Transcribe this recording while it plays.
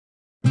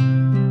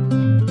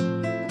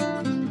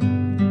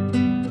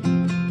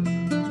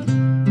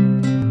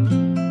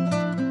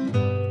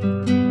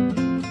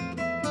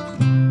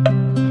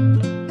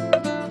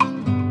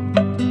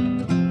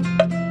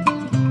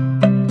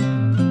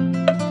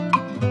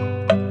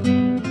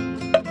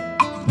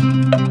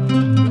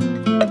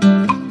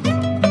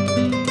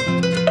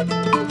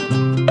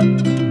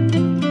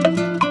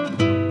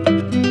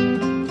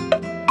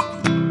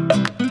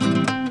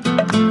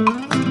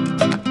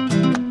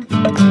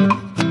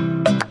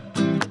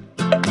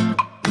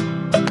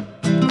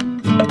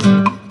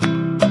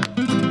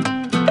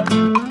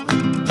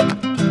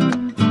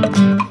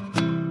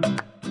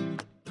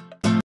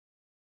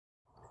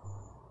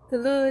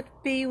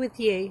be with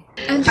you.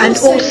 And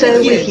also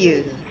with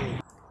you.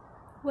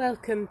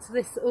 Welcome to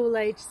this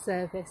all-age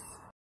service.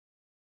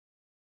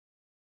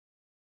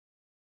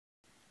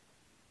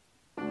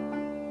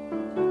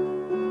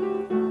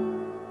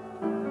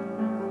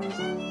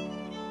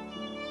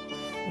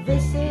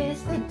 This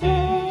is the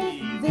day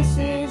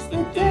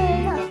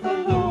that the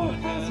Lord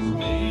has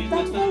made,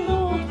 that the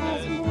Lord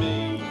has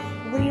made.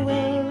 We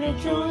will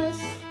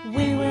rejoice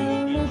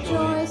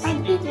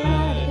and be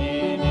glad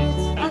in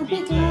it, and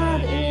be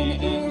glad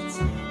in it.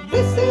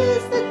 This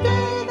is the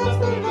day that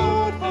the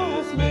Lord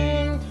has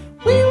made.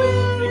 We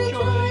will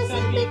rejoice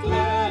and be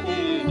glad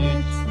in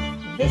it.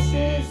 This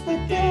is the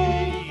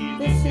day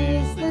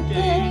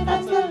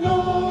that the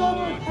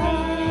Lord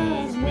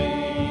has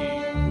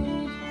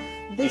made.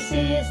 This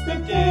is the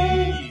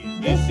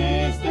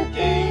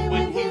day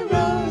when he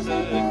rose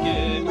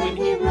again, when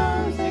he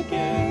rose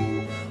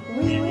again.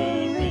 We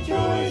will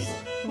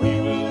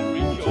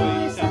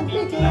rejoice and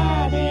be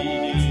glad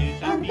in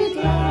it, and be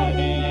glad in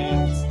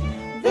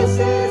it. This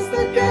is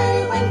the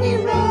day when he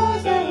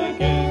rose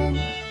again.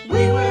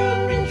 We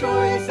will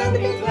rejoice and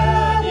be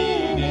glad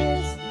in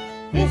it.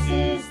 This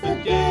is the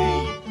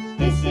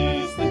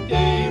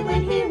day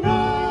when he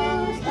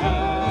rose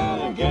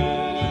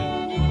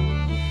again.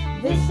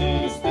 This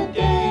is the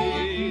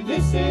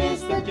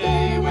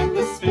day when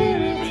the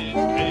Spirit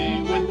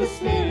came, when the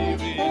Spirit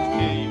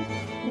came.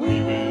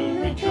 We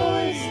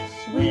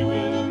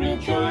will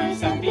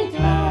rejoice and be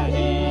glad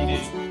in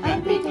it,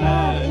 and be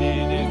glad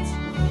in it.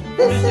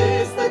 This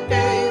is the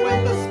day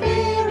when the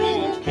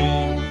Spirit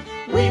came.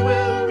 We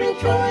will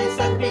rejoice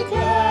and be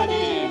glad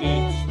in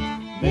it.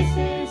 This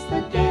is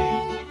the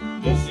day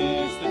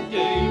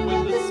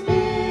when the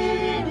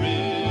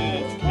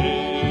Spirit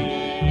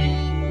came.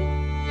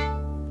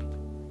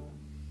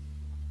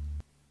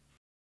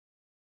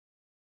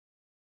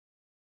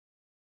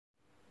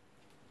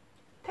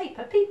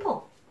 Paper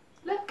people,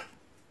 look.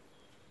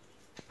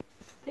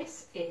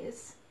 This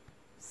is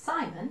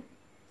Simon,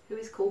 who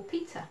is called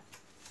Peter.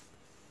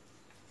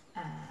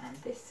 And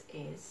this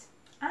is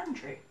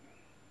Andrew,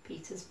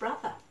 Peter's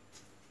brother.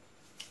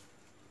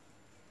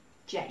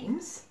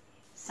 James,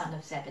 son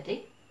of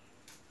Zebedee.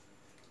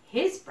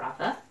 His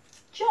brother,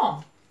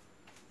 John.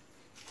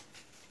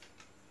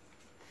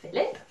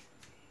 Philip.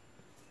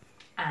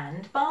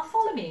 And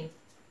Bartholomew.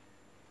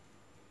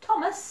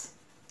 Thomas.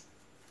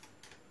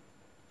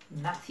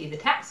 Matthew the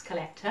tax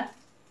collector.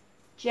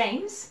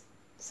 James,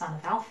 son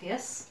of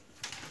Alphaeus.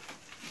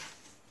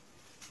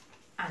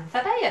 And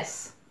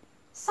Thaddeus,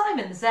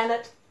 Simon the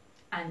Zealot,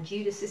 and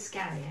Judas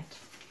Iscariot.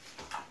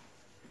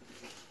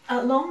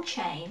 A long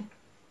chain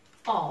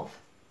of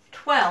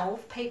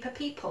 12 paper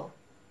people.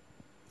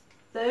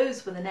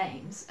 Those were the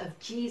names of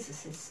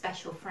Jesus'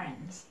 special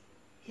friends,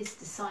 his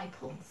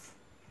disciples.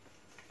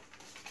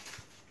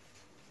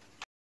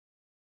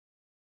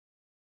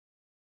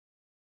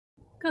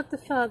 God the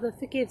Father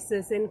forgives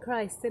us in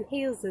Christ and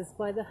heals us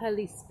by the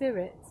Holy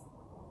Spirit.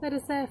 Let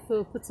us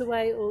therefore put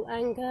away all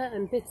anger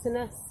and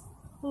bitterness,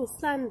 all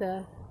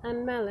slander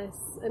and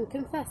malice, and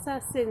confess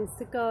our sins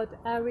to God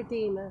our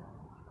Redeemer.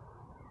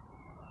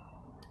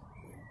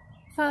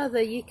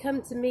 Father, you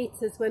come to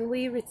meet us when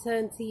we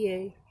return to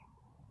you.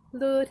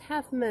 Lord,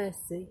 have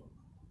mercy.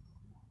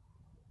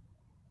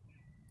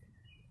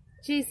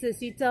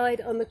 Jesus, you died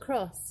on the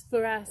cross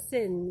for our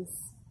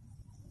sins.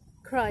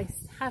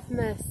 Christ, have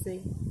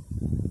mercy.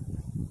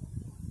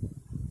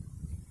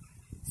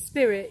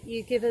 Spirit,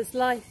 you give us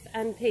life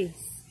and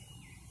peace.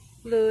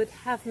 Lord,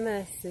 have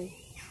mercy.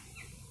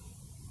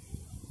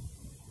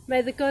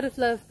 May the God of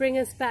love bring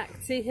us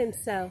back to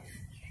himself,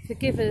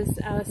 forgive us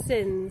our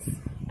sins,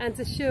 and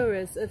assure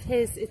us of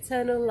his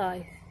eternal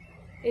life.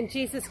 In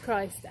Jesus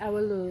Christ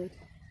our Lord.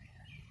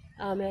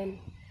 Amen.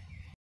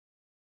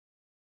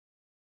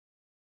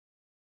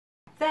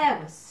 There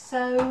was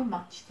so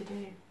much to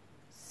do.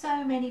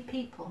 So many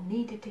people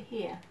needed to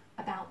hear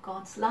about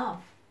God's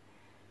love.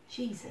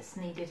 Jesus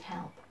needed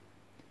help.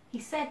 He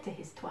said to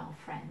his 12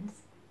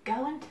 friends,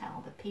 "Go and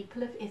tell the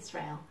people of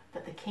Israel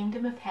that the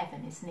kingdom of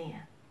heaven is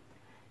near.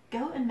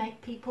 Go and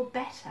make people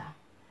better.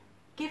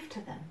 Give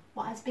to them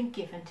what has been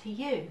given to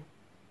you."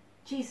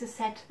 Jesus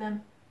said to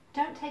them,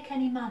 "Don't take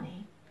any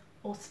money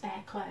or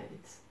spare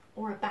clothes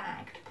or a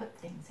bag to put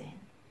things in.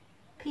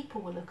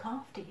 People will look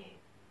after you.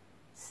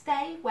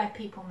 Stay where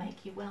people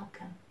make you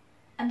welcome,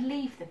 and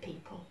leave the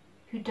people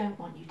who don't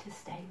want you to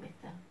stay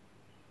with them."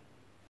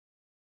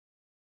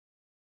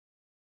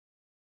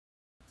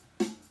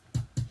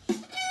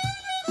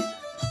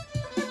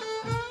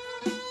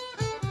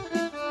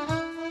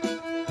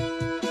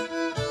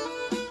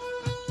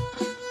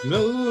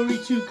 Glory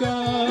to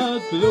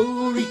God,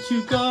 glory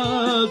to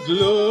God,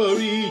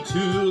 glory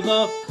to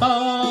the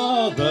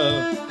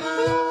Father.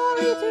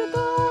 Glory to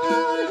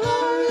God,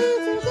 glory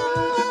to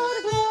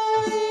God,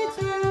 glory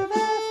to the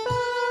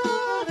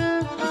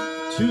Father.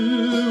 To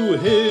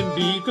him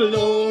be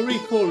glory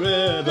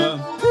forever.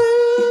 To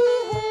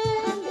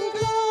him be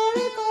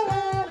glory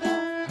forever.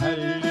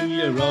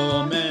 Hallelujah,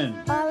 amen.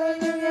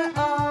 Hallelujah,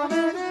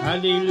 amen.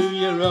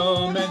 Hallelujah,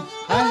 amen.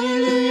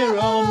 Hallelujah,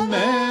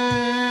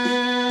 amen.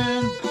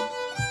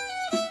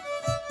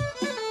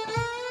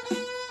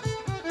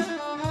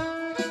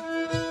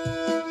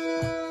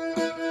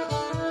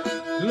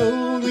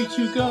 Glory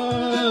to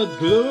God,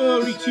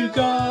 glory to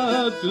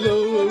God,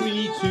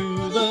 glory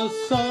to the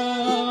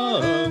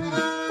Son.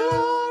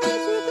 Glory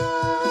to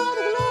God,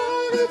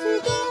 glory to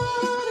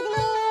God,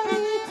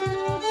 glory to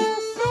the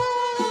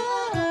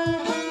Son.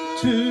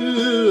 To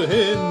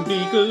him be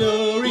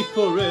glory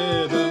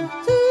forever.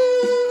 To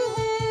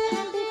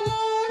him be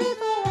glory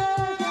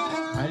forever.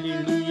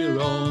 Hallelujah,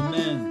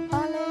 amen.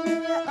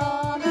 Hallelujah,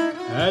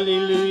 amen.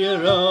 Hallelujah,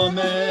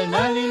 amen.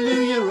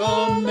 Hallelujah,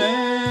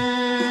 amen.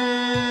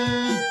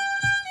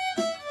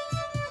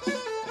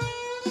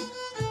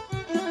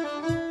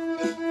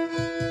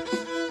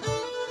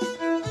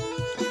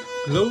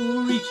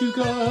 Glory to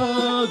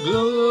God,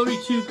 glory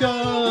to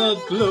God,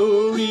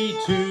 glory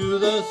to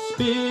the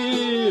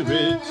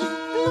Spirit.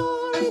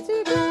 Glory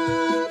to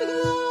God,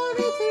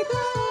 glory to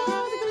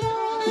God,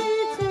 glory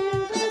to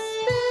the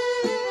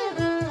Spirit.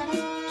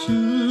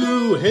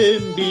 To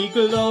him be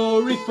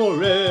glory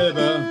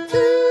forever.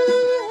 To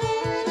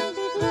him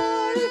be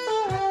glory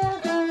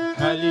forever.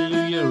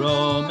 Hallelujah,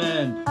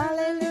 amen.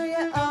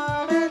 Hallelujah,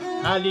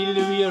 amen.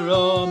 Hallelujah,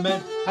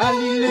 amen.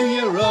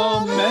 Hallelujah,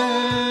 amen.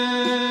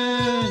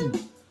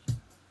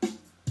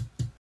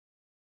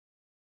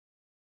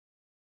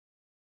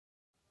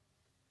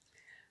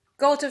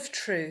 God of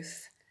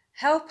truth,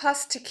 help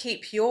us to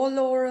keep your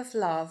law of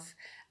love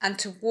and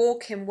to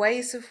walk in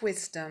ways of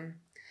wisdom,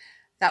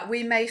 that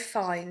we may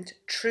find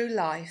true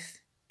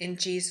life in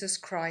Jesus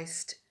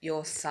Christ,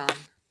 your Son.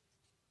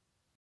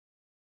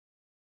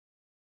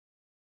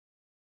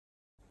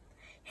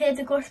 Hear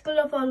the gospel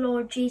of our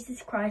Lord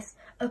Jesus Christ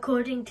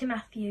according to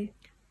Matthew.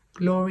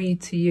 Glory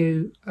to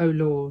you, O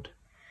Lord.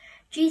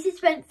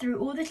 Jesus went through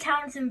all the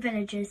towns and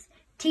villages,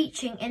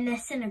 teaching in their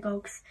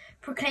synagogues,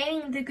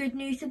 proclaiming the good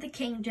news of the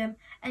kingdom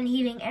and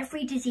healing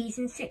every disease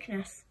and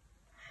sickness.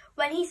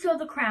 When he saw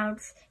the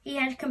crowds, he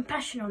had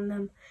compassion on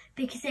them,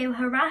 because they were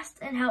harassed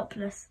and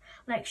helpless,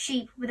 like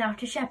sheep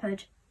without a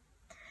shepherd.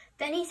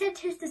 Then he said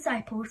to his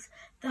disciples,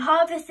 "The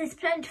harvest is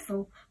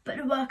plentiful, but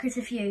the workers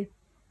are few.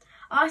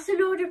 Ask the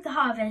Lord of the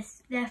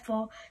harvest,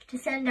 therefore, to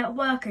send out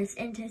workers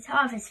into his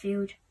harvest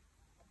field."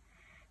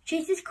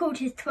 Jesus called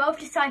his 12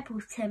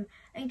 disciples to him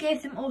and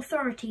gave them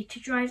authority to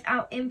drive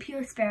out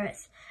impure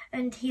spirits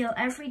and heal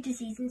every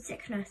disease and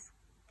sickness.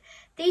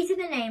 These are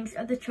the names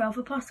of the 12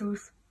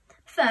 apostles.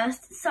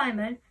 First,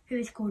 Simon, who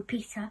is called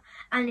Peter,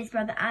 and his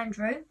brother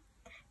Andrew,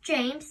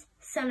 James,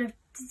 son of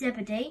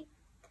Zebedee,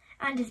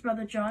 and his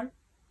brother John,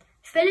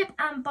 Philip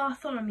and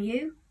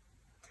Bartholomew,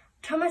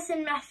 Thomas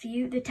and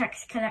Matthew, the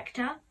tax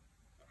collector,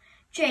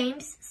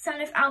 James, son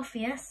of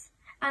Alphaeus,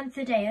 and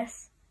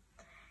Thaddeus,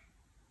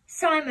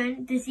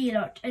 Simon the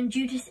Zealot, and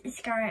Judas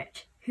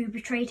Iscariot, who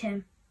betrayed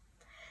him.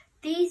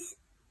 These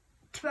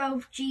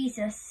 12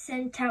 Jesus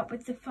sent out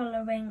with the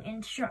following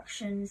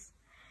instructions.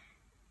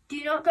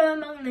 Do not go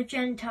among the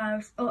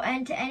Gentiles or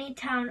enter any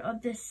town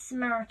of the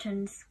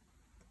Samaritans.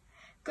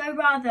 Go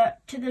rather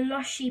to the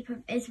lost sheep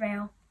of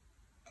Israel.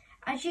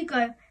 As you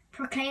go,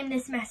 proclaim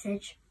this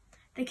message.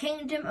 The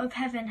kingdom of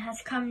heaven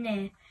has come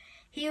near.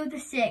 Heal the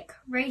sick,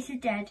 raise the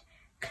dead,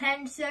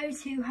 cleanse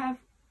those who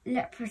have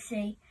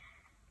leprosy,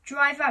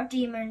 drive out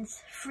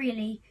demons.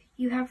 Freely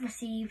you have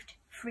received,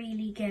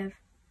 freely give.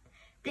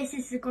 This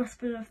is the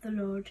gospel of the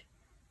Lord.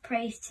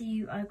 Praise to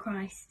you, O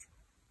Christ.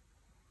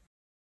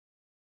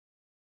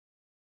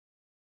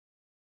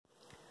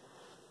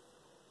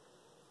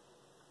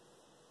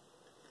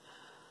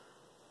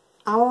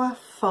 Our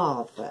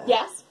Father.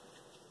 Yes,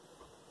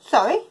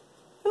 Sorry,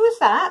 who was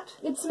that?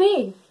 it's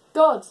me.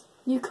 God,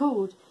 you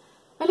called.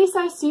 At least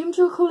I assumed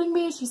you were calling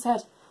me as you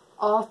said,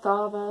 Our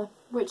Father,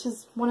 which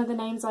is one of the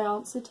names I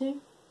answered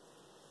to.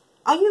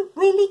 Are you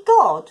really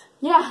God?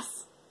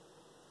 Yes.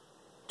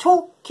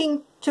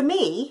 Talking to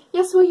me?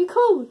 Yes, well, you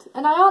called,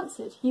 and I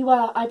answered. You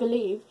were, I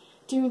believe,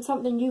 doing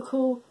something you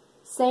call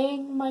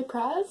saying my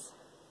prayers.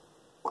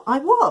 I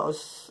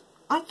was.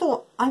 I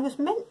thought I was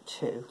meant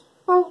to.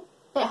 Well,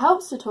 it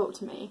helps to talk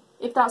to me,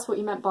 if that's what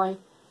you meant by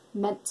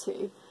meant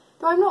to.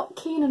 Though I'm not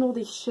keen on all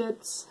these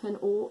shoulds and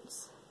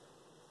oughts.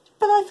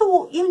 But I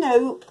thought, you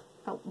know,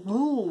 about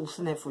rules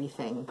and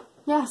everything.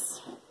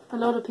 Yes, a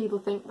lot of people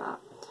think that.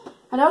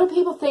 A lot of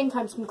people think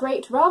I'm some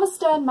great, rather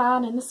stern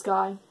man in the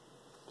sky.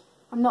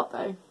 I'm not,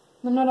 though.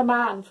 I'm not a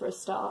man, for a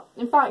start.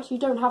 In fact, you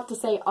don't have to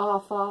say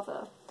Our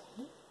Father.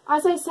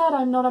 As I said,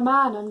 I'm not a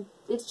man.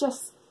 It's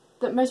just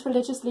that most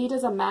religious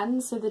leaders are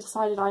men, so they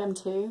decided I am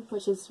too,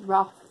 which is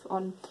rough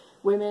on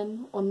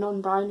women, on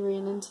non-binary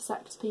and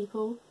intersex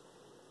people.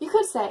 You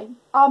could say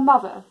Our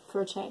Mother,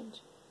 for a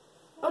change.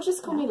 Or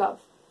just call me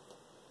Love,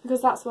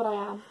 because that's what I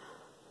am.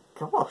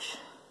 Gosh,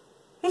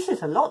 this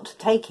is a lot to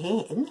take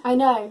in. I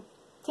know.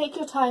 Take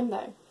your time,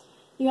 though.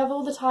 You have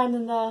all the time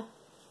in the,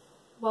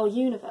 well,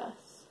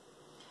 universe.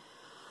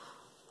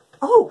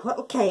 Oh,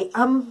 okay.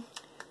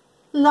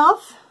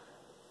 Love,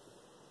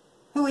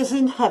 who is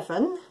in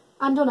heaven.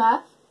 And on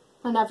earth,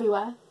 and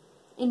everywhere.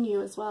 In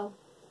you as well.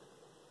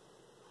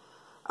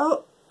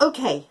 Oh,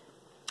 okay.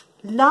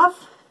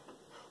 Love,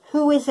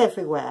 who is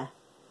everywhere.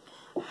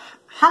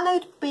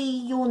 Hallowed be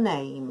your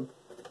name.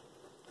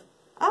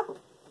 Oh,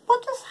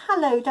 what does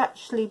hallowed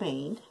actually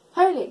mean?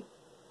 Holy.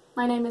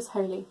 My name is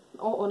holy,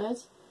 or honoured.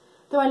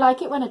 Though I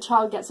like it when a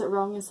child gets it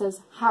wrong and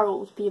says,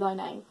 Harold be thy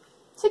name.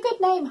 It's a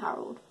good name,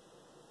 Harold.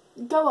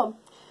 Go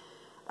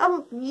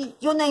on.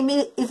 Your name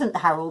isn't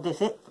Harold, is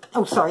it?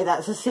 Oh, sorry,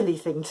 that's a silly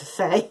thing to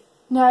say.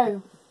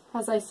 No,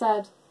 as I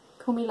said,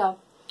 call me love.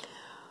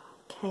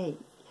 Okay.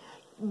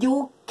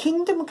 Your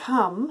kingdom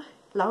come,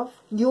 love.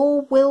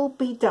 Your will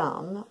be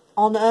done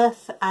on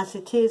earth as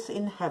it is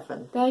in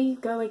heaven. There you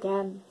go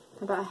again,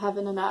 about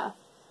heaven and earth.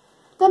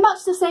 They're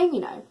much the same, you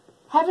know.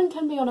 Heaven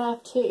can be on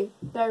earth too,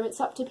 though it's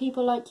up to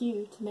people like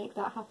you to make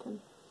that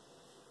happen.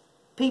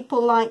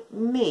 People like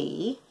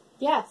me?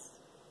 Yes.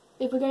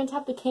 If we're going to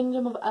have the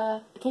kingdom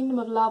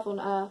of love on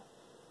earth,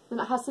 then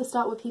it has to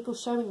start with people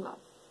showing love.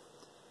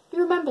 You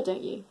remember,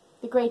 don't you,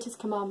 the greatest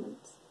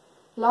commandments?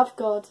 Love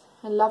God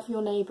and love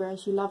your neighbour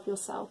as you love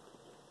yourself.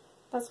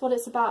 That's what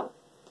it's about.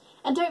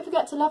 And don't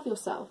forget to love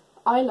yourself.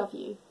 I love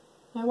you.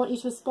 And I want you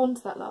to respond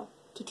to that love,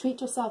 to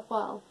treat yourself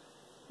well,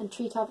 and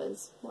treat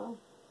others well.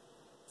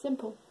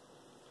 Simple.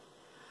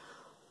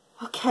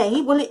 Okay,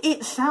 well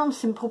it sounds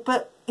simple,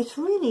 but it's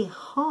really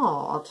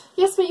hard.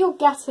 Yes, but you'll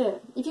get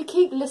it, if you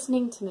keep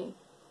listening to me.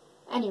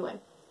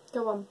 Anyway,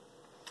 go on.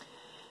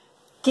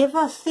 Give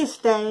us this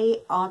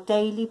day our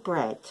daily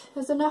bread.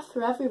 There's enough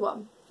for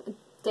everyone.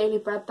 Daily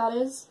bread, that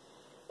is.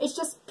 It's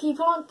just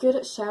people aren't good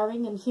at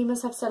sharing, and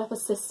humans have set up a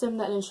system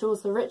that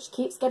ensures the rich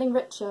keeps getting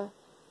richer.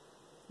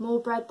 More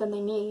bread than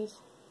they need,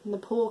 and the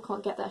poor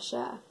can't get their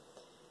share.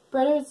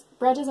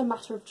 Bread is a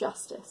matter of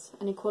justice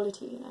and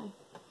equality, you know.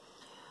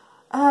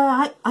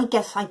 I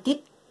guess I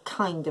did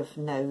kind of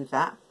know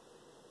that,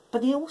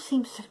 but it all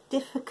seems so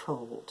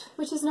difficult.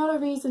 Which is not a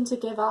reason to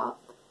give up.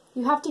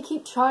 You have to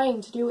keep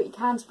trying to do what you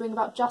can to bring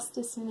about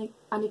justice and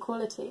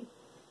equality,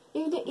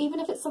 even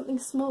if it's something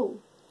small,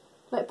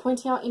 like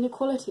pointing out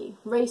inequality,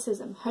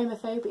 racism,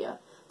 homophobia,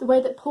 the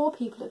way that poor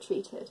people are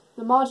treated,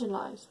 the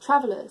marginalised,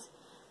 travellers.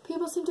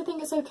 People seem to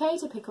think it's okay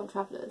to pick on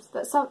travellers,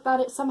 that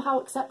it's somehow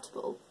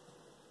acceptable.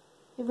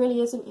 It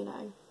really isn't, you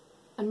know,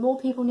 and more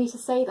people need to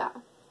say that.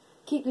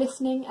 Keep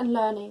listening and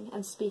learning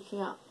and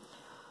speaking up.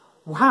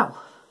 Wow.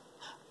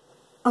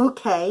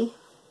 Okay,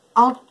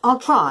 I'll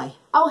try.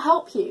 I'll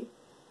help you.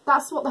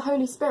 That's what the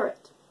Holy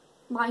Spirit,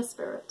 my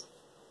spirit,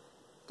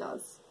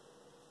 does.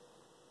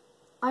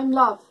 I'm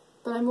love,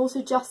 but I'm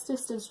also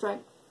justice and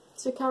strength.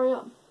 So carry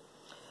on.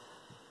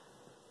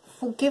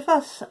 Forgive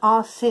us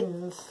our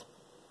sins,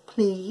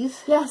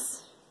 please.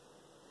 Yes.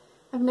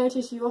 I've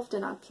noticed you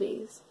often add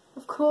please.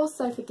 Of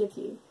course I forgive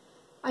you.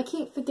 I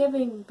keep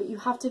forgiving, but you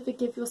have to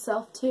forgive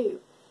yourself too.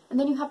 And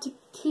then you have to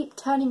keep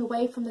turning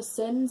away from the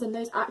sins and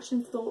those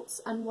actions,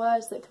 thoughts and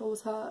words that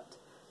cause hurt.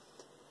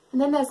 And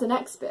then there's the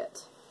next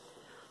bit.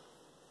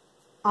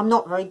 I'm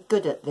not very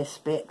good at this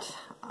bit.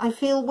 I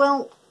feel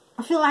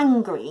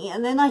angry,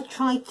 and then I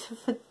try to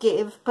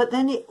forgive, but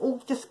then it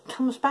all just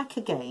comes back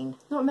again.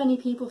 Not many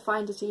people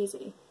find it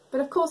easy.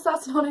 But of course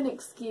that's not an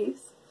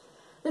excuse.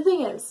 The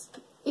thing is,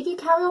 if you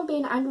carry on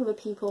being angry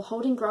with people,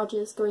 holding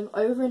grudges, going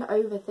over and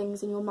over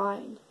things in your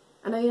mind,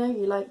 and I know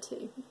you like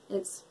to,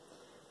 it's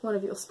one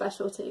of your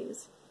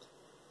specialties,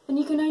 then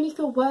you can only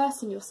feel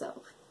worse in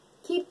yourself.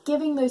 Keep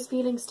giving those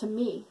feelings to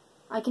me.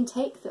 I can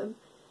take them.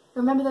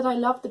 Remember that I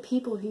love the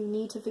people who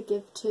need to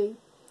forgive too.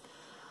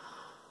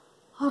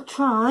 I'll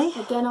try.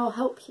 Again, I'll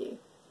help you.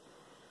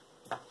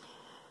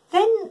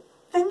 Then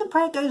the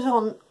prayer goes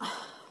on,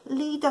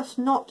 lead us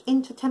not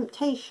into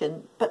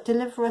temptation, but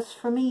deliver us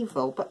from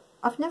evil. But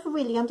I've never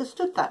really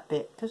understood that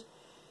bit, because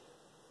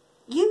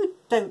you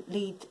don't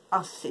lead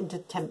us into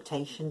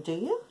temptation, do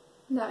you?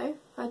 No,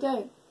 I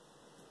don't.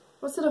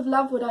 What sort of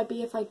love would I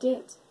be if I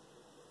did?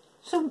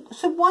 So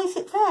why is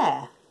it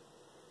there?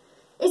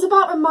 It's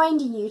about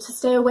reminding you to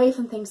stay away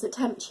from things that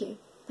tempt you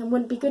and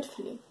wouldn't be good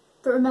for you.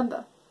 But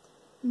remember,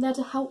 I'm there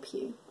to help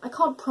you. I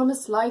can't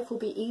promise life will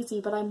be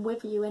easy, but I'm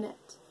with you in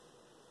it.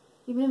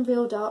 Even in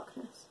real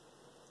darkness.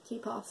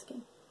 Keep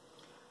asking.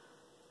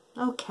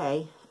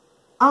 Okay.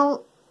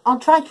 I'll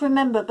try to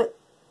remember, but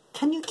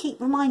can you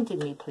keep reminding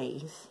me,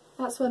 please?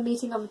 That's where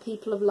meeting other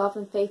people of love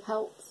and faith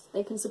helps.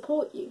 They can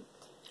support you.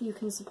 You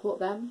can support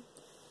them.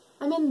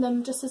 I'm in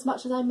them just as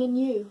much as I'm in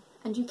you,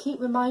 and you keep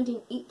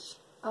reminding each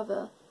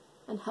other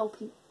and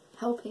helping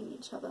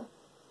each other.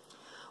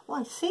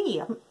 Well, I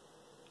see.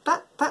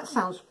 That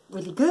sounds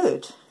really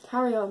good.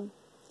 Carry on.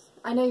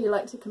 I know you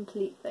like to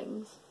complete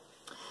things.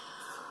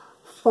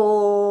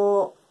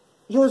 For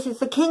yours is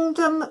the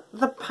kingdom,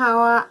 the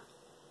power,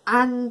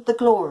 and the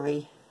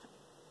glory.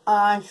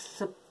 I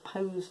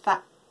suppose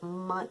that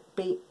might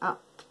be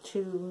up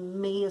to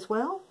me as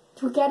well?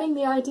 You're getting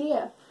the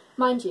idea.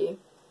 Mind you,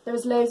 there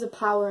is loads of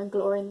power and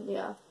glory in the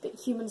earth, but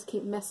humans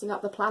keep messing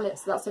up the planet,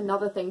 so that's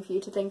another thing for you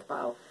to think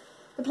about.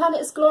 The planet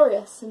is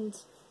glorious, and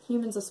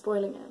humans are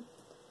spoiling it.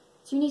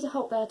 So you need to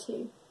help there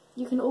too.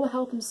 You can all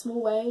help in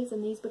small ways,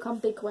 and these become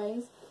big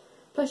ways.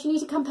 Plus you need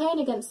to campaign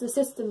against the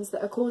systems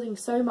that are causing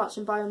so much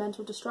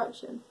environmental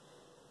destruction.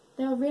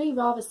 They are really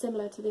rather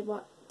similar to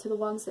the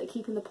ones that are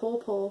keeping the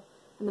poor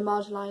and the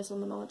marginalised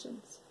on the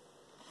margins.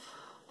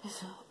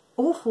 There's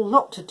awful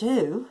lot to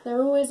do.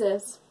 There always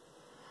is.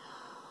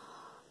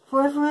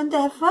 Forever and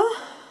ever?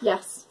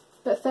 Yes,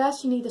 but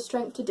first you need the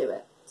strength to do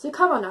it. So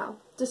come on now,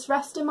 just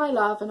rest in my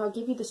love and I'll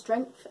give you the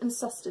strength and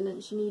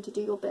sustenance you need to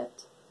do your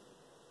bit.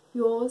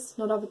 Yours,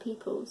 not other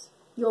people's.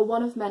 You're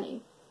one of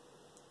many.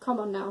 Come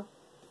on now,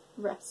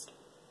 rest.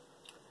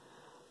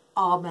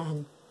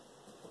 Amen.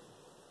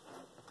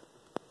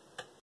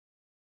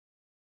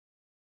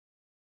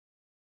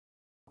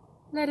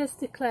 Let us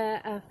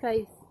declare our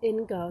faith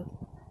in God.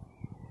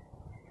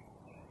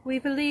 We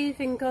believe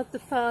in God the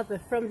Father,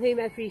 from whom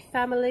every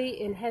family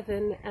in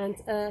heaven and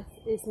earth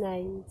is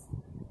named.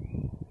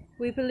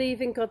 We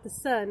believe in God the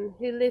Son,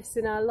 who lives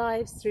in our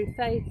lives through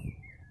faith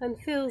and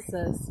fills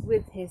us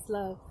with his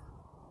love.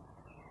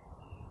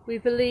 We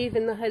believe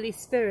in the Holy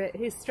Spirit,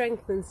 who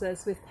strengthens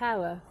us with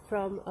power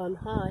from on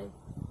high.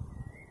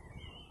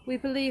 We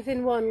believe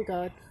in one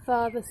God,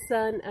 Father,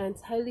 Son, and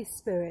Holy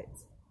Spirit.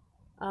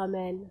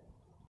 Amen.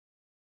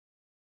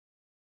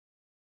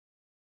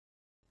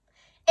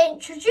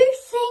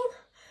 Introducing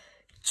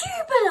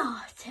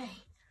Jubilate.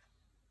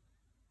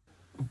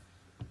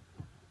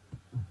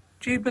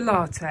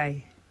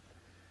 Jubilate.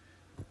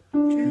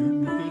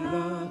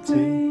 Jubilate,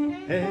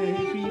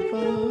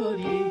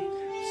 everybody,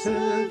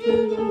 serve the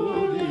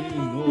Lord in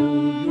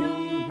all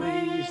your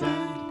ways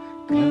and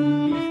come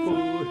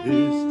before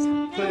his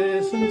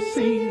presence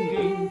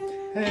singing,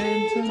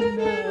 enter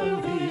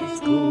now his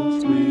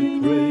courts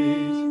with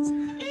praise.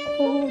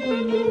 For the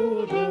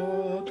Lord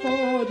our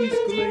God is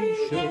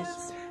gracious,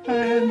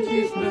 and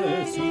his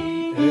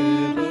mercy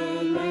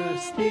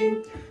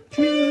everlasting.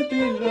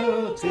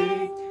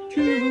 Jubilate,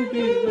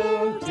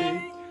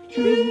 jubilate,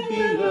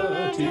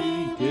 jubilate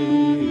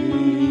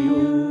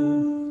Deo.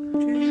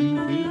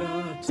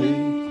 Jubilate,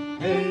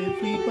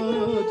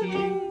 everybody,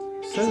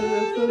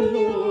 serve the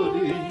Lord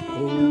in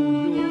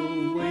all your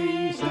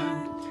ways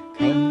and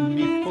come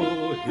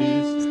before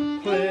his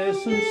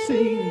presence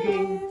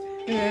singing,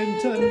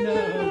 enter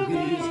now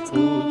his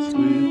courts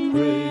with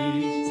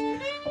praise.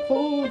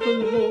 For the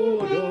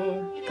Lord our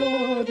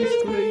God is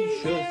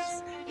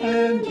gracious,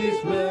 and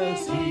his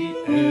mercy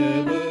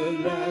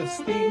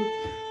everlasting.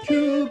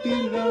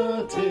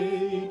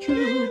 Jubilate,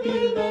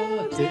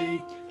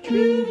 jubilate,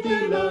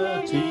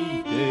 jubilate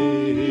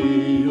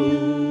Deo.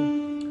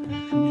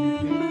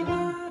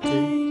 Jubilate,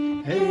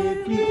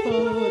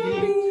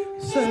 everybody,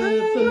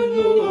 serve the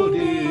Lord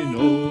in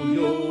all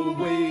your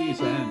ways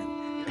and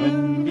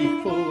come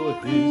before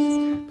his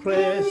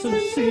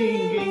presence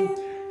singing,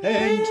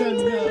 enter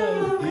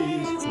now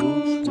his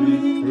courts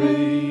with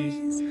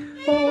praise.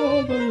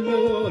 For the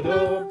Lord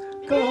our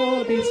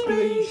God is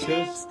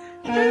gracious,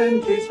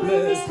 and his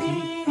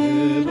mercy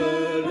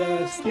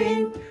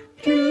everlasting.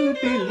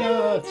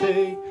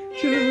 Jubilate,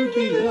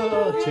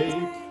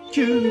 jubilate,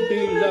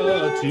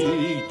 jubilate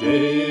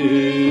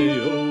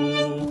Deo.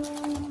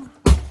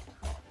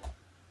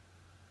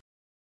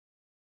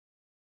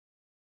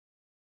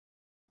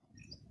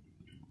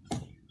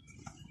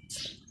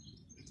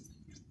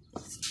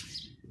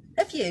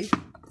 Have you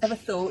ever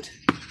thought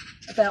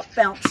about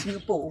bouncing a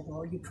ball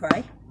while you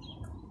pray?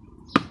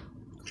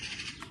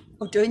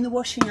 Or doing the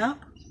washing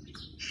up?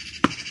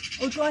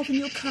 Or driving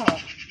your car?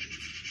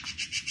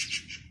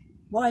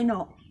 Why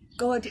not?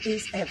 God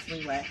is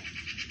everywhere.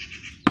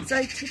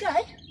 So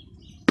today,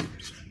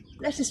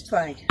 let us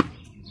pray.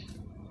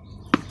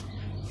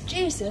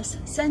 Jesus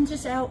sends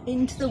us out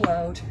into the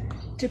world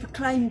to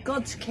proclaim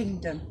God's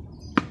kingdom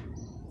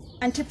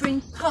and to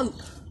bring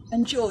hope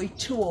and joy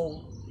to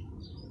all.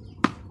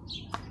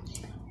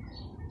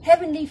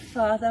 Heavenly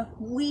Father,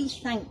 we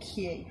thank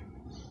you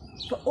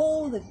for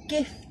all the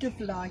gift of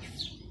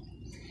life.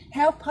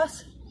 Help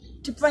us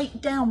to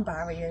break down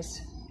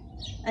barriers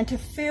and to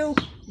fill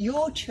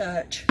your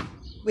church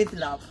with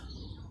love.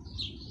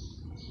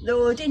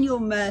 Lord, in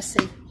your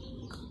mercy,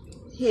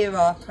 hear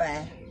our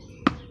prayer.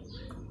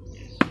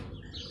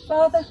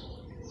 Father,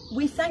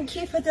 we thank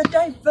you for the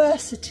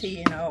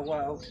diversity in our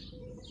world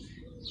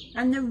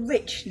and the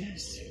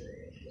richness,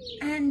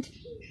 and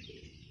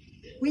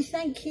we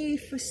thank you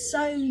for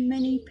so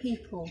many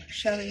people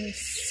showing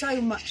so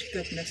much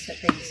goodness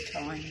at these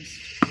times.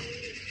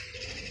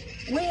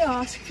 We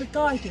ask for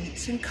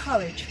guidance and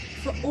courage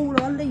for all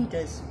our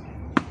leaders,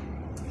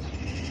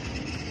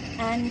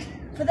 and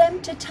for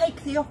them to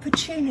take the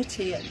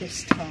opportunity at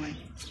this time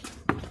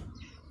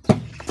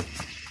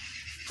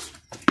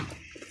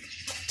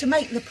to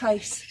make the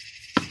place,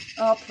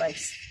 our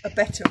place, a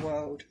better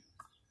world.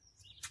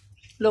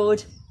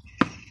 Lord,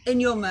 in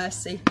your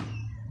mercy,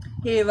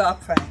 hear our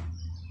prayer.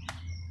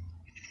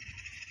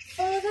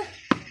 Father,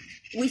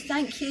 we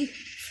thank you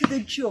for the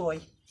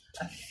joy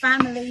of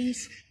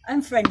families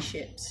and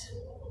friendships,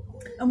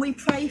 and we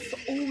pray for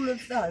all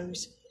of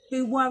those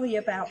who worry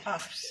about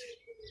us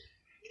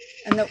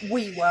and that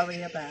we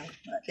worry about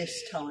at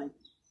this time.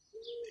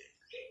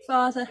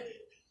 Father,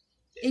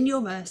 in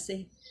your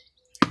mercy,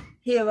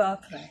 hear our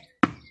prayer.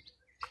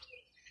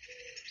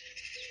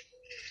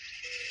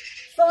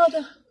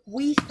 Father,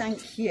 we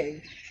thank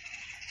you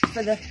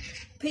for the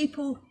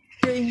people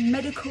doing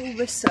medical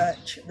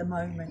research at the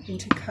moment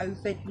into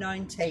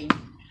COVID-19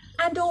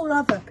 and all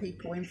other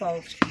people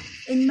involved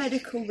in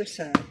medical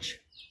research.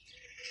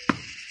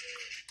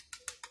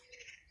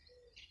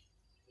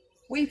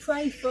 We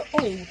pray for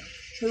all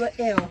who are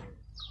ill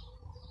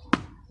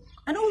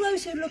and all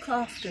those who look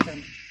after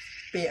them,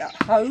 be it at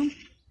home,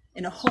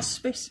 in a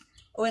hospice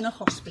or in a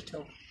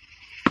hospital.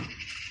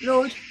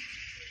 Lord,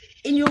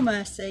 in your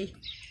mercy,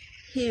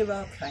 hear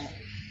our prayer.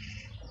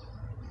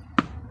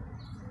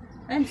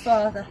 And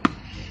Father,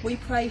 we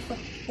pray for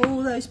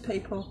all those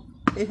people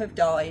who have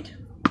died.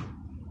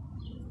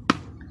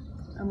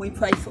 And we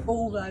pray for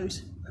all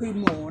those who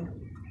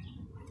mourn.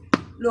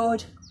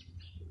 Lord,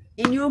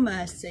 in your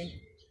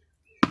mercy,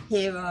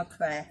 hear our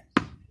prayer.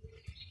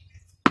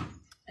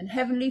 And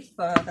Heavenly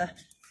Father,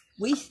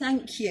 we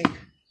thank you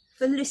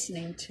for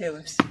listening to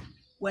us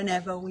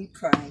whenever we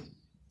pray.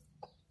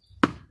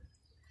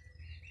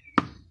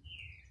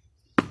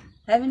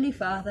 Heavenly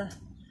Father,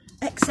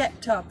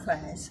 accept our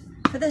prayers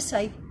for the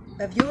sake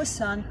of your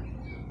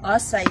Son, our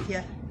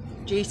Saviour,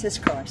 Jesus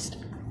Christ.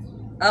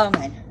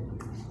 Amen.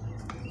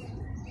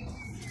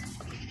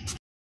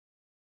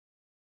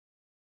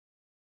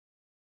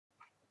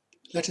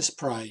 Let us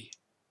pray.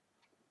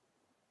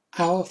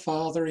 Our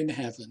Father in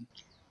heaven,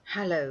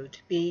 hallowed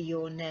be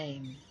your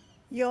name.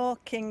 Your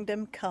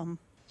kingdom come.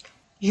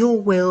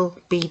 Your will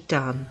be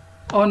done.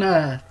 On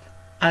earth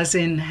as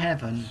in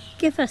heaven.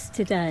 Give us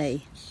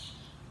today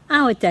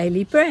our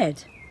daily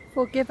bread.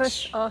 Forgive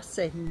us our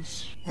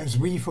sins, as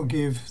we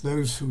forgive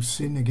those who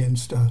sin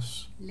against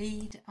us.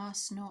 Lead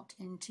us not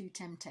into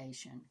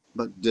temptation,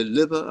 but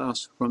deliver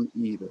us from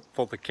evil.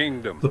 For the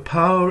kingdom, the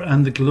power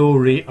and the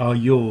glory are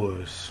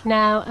yours,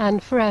 now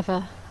and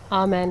forever.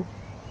 Amen.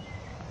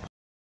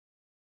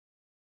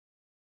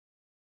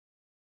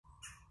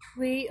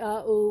 We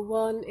are all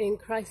one in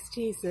Christ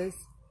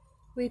Jesus.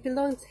 We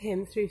belong to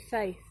him through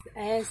faith,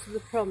 heirs of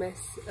the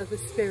promise of the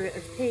Spirit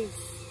of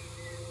peace.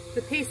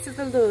 The peace of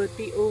the Lord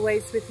be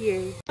always with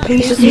you.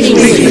 Peace be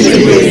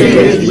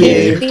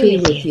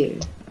with you.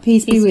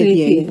 Peace be with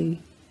you.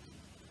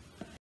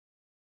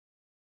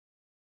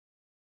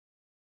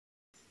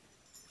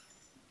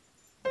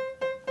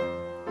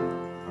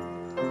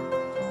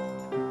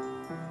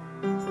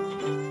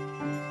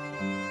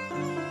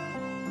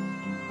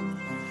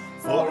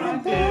 For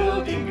I'm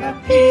building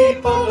a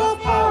people of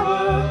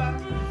power,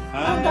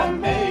 and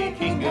I'm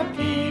making a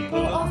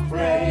people of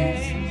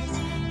praise,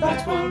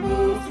 that will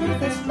move through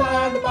this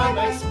land by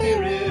my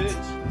Spirit,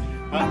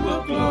 and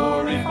will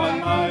glorify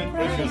my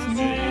precious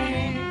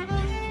name.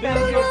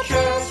 Build your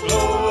church,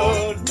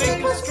 Lord,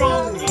 make us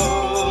strong,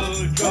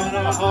 Lord, join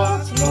our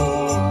hearts,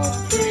 Lord,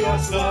 through your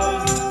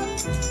Son.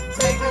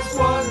 Make us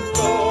one,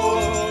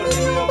 Lord,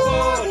 in your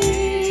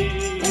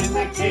body, in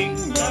the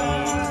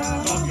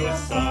kingdom of your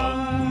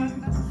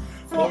Son.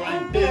 For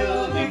I'm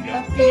building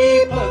a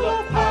people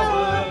of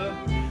power,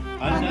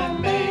 and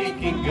I'm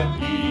making a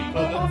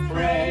people of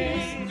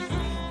praise,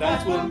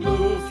 that will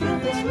move through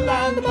this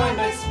land by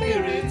my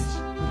Spirit,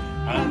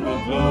 and will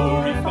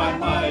glorify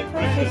my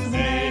precious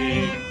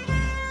name.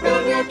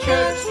 Build your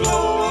church,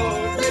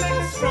 Lord, make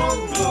us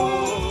strong,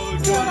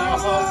 Lord, join our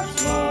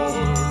hearts,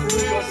 Lord,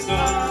 through your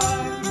Son.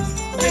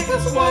 Make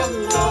us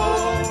one,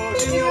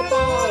 Lord, in your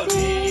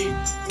body,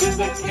 in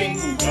the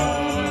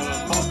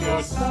kingdom of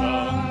your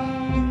Son.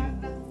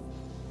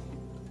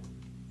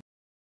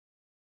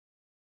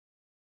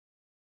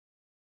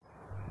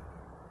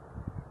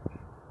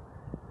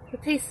 The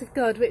peace of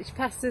God, which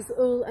passes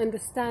all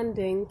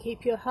understanding,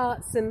 keep your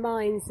hearts and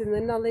minds in the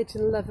knowledge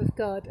and love of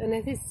God and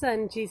of his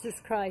Son, Jesus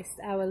Christ,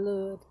 our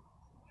Lord.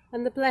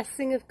 And the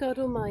blessing of God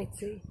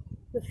Almighty,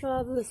 the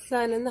Father, the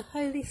Son, and the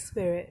Holy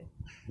Spirit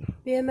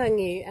be among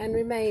you and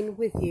remain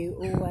with you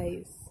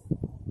always.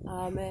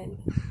 Amen.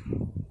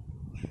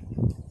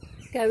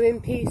 Go in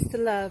peace to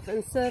love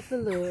and serve the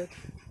Lord.